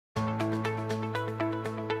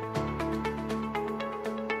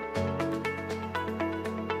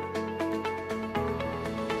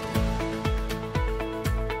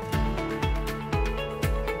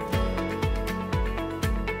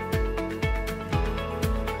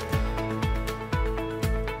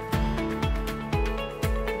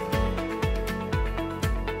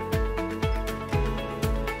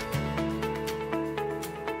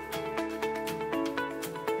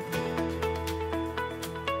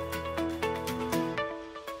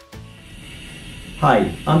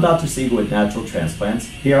Hi, I'm Dr. Siegel with Natural Transplants.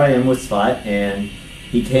 Here I am with Sifat, and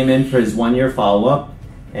he came in for his 1-year follow-up.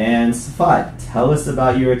 And Sifat, tell us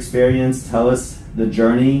about your experience, tell us the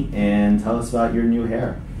journey, and tell us about your new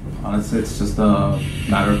hair. Honestly, it's just a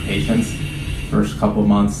matter of patience. First couple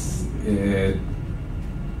months, it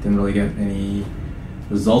didn't really get any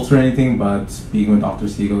results or anything, but speaking with Dr.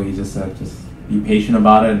 Siegel, he just said just be patient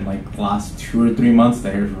about it, and like the last 2 or 3 months,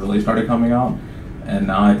 the hair really started coming out. And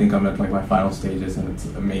now I think I'm at like my final stages, and it's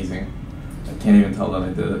amazing. I can't even tell that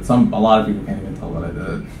I did it. A lot of people can't even tell that I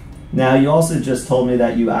did it. Now, you also just told me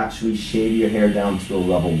that you actually shave your hair down to a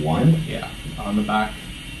level 1. Yeah, on the back.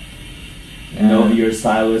 No, your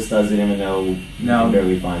stylist doesn't even know. You can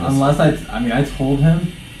barely find this. Unless I told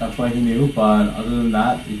him, that's why he knew, but other than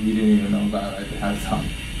that, he didn't even know that I had it done.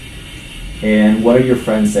 And what are your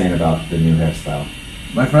friends saying about the new hairstyle?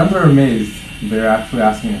 My friends are amazed. They're actually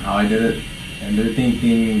asking how I did it, and they're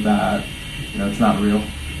thinking that, it's not real.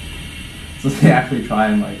 So they actually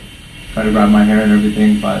try to grab my hair and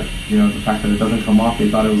everything, but, the fact that it doesn't come off,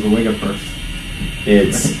 they thought it was a wig at first.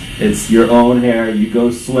 It's your own hair, you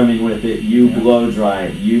go swimming with it, you blow dry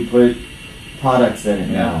it, you put products in it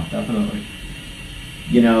now. Yeah, definitely.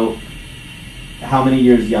 How many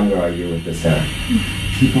years younger are you with this hair?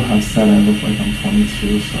 People have said I look like I'm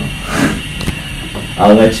 22, so...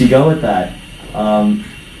 I'll let you go with that.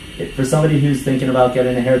 For somebody who's thinking about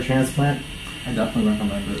getting a hair transplant, I definitely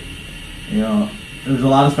recommend it. There's a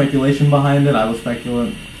lot of speculation behind it. I was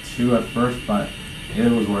speculating too at first, but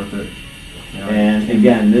it was worth it. And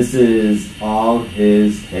again, this is all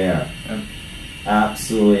his hair. Yeah.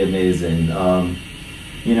 Absolutely amazing.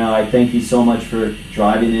 I thank you so much for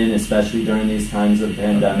driving in, especially during these times of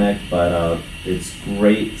pandemic, but it's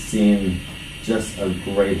great seeing just a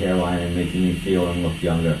great hairline and making you feel and look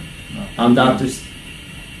younger.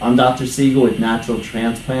 I'm Dr. Siegel with Natural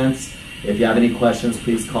Transplants. If you have any questions,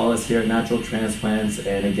 please call us here at Natural Transplants.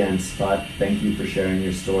 And again, Sifat, thank you for sharing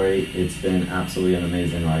your story. It's been absolutely an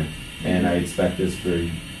amazing ride. And I expect this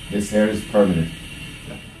hair is permanent.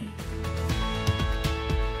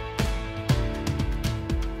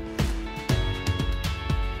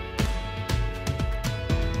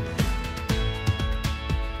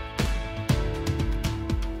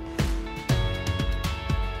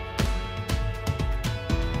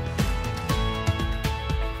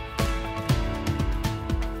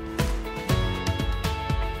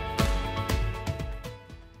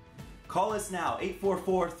 Call us now,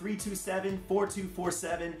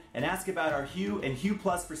 844-327-4247, and ask about our Hue and Hue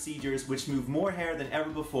Plus procedures, which move more hair than ever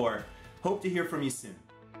before. Hope to hear from you soon.